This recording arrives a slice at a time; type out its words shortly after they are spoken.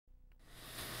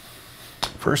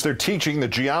First, they're teaching the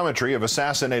geometry of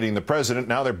assassinating the president.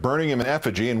 Now they're burning him in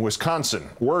effigy in Wisconsin.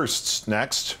 Worsts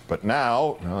next. But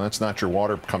now, no, that's not your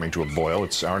water coming to a boil.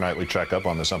 It's our nightly checkup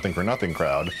on the Something for Nothing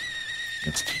crowd.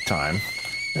 It's tea time.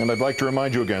 And I'd like to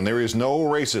remind you again, there is no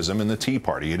racism in the Tea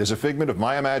Party. It is a figment of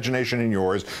my imagination and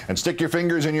yours. And stick your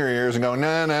fingers in your ears and go,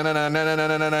 na, na, na, na, na,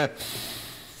 na, na, na.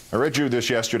 I read you this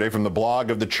yesterday from the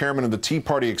blog of the chairman of the Tea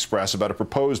Party Express about a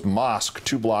proposed mosque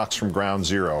 2 blocks from Ground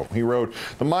Zero. He wrote,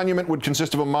 the monument would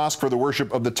consist of a mosque for the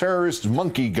worship of the terrorist's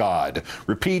monkey god.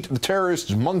 Repeat, the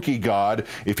terrorist's monkey god.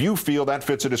 If you feel that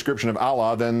fits a description of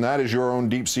Allah, then that is your own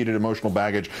deep-seated emotional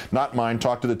baggage, not mine.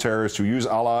 Talk to the terrorists who use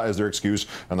Allah as their excuse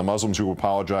and the Muslims who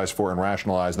apologize for and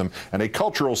rationalize them, and a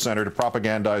cultural center to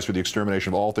propagandize for the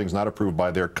extermination of all things not approved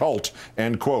by their cult,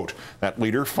 end quote. That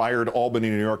leader, fired Albany,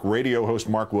 New York radio host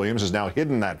Mark Williams, has now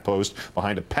hidden that post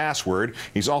behind a password.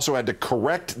 He's also had to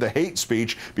correct the hate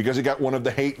speech because he got one of the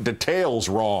hate details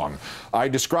wrong. I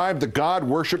described the god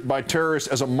worshipped by terrorists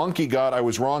as a monkey god. I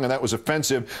was wrong, and that was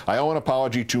offensive. I owe an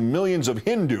apology to millions of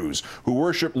Hindus who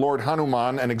worship Lord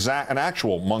Hanuman, an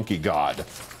actual monkey god.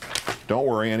 Don't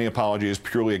worry, any apology is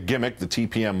purely a gimmick. The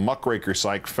TPM muckraker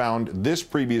site found this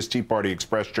previous Tea Party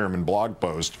Express German blog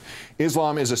post.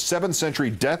 Islam is a 7th century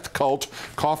death cult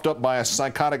coughed up by a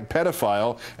psychotic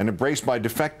pedophile and embraced by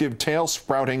defective,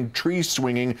 tail-sprouting,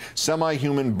 tree-swinging,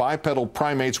 semi-human bipedal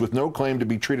primates with no claim to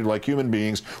be treated like human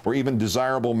beings or even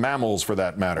desirable mammals for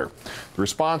that matter. The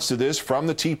response to this from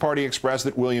the Tea Party Express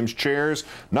that Williams chairs,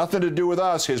 nothing to do with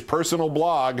us, his personal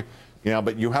blog. Yeah,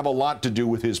 but you have a lot to do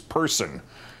with his person.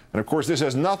 And, of course, this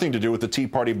has nothing to do with the Tea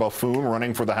Party buffoon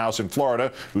running for the House in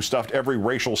Florida who stuffed every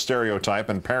racial stereotype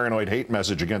and paranoid hate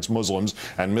message against Muslims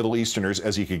and Middle Easterners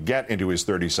as he could get into his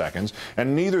 30 seconds.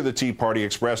 And neither the Tea Party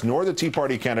Express nor the Tea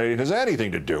Party candidate has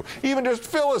anything to do, even just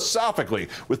philosophically,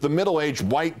 with the middle-aged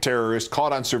white terrorist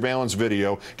caught on surveillance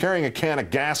video carrying a can of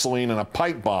gasoline and a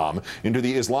pipe bomb into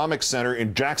the Islamic Center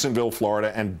in Jacksonville,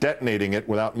 Florida, and detonating it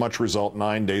without much result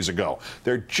 9 days ago.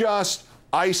 They're just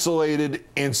isolated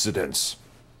incidents.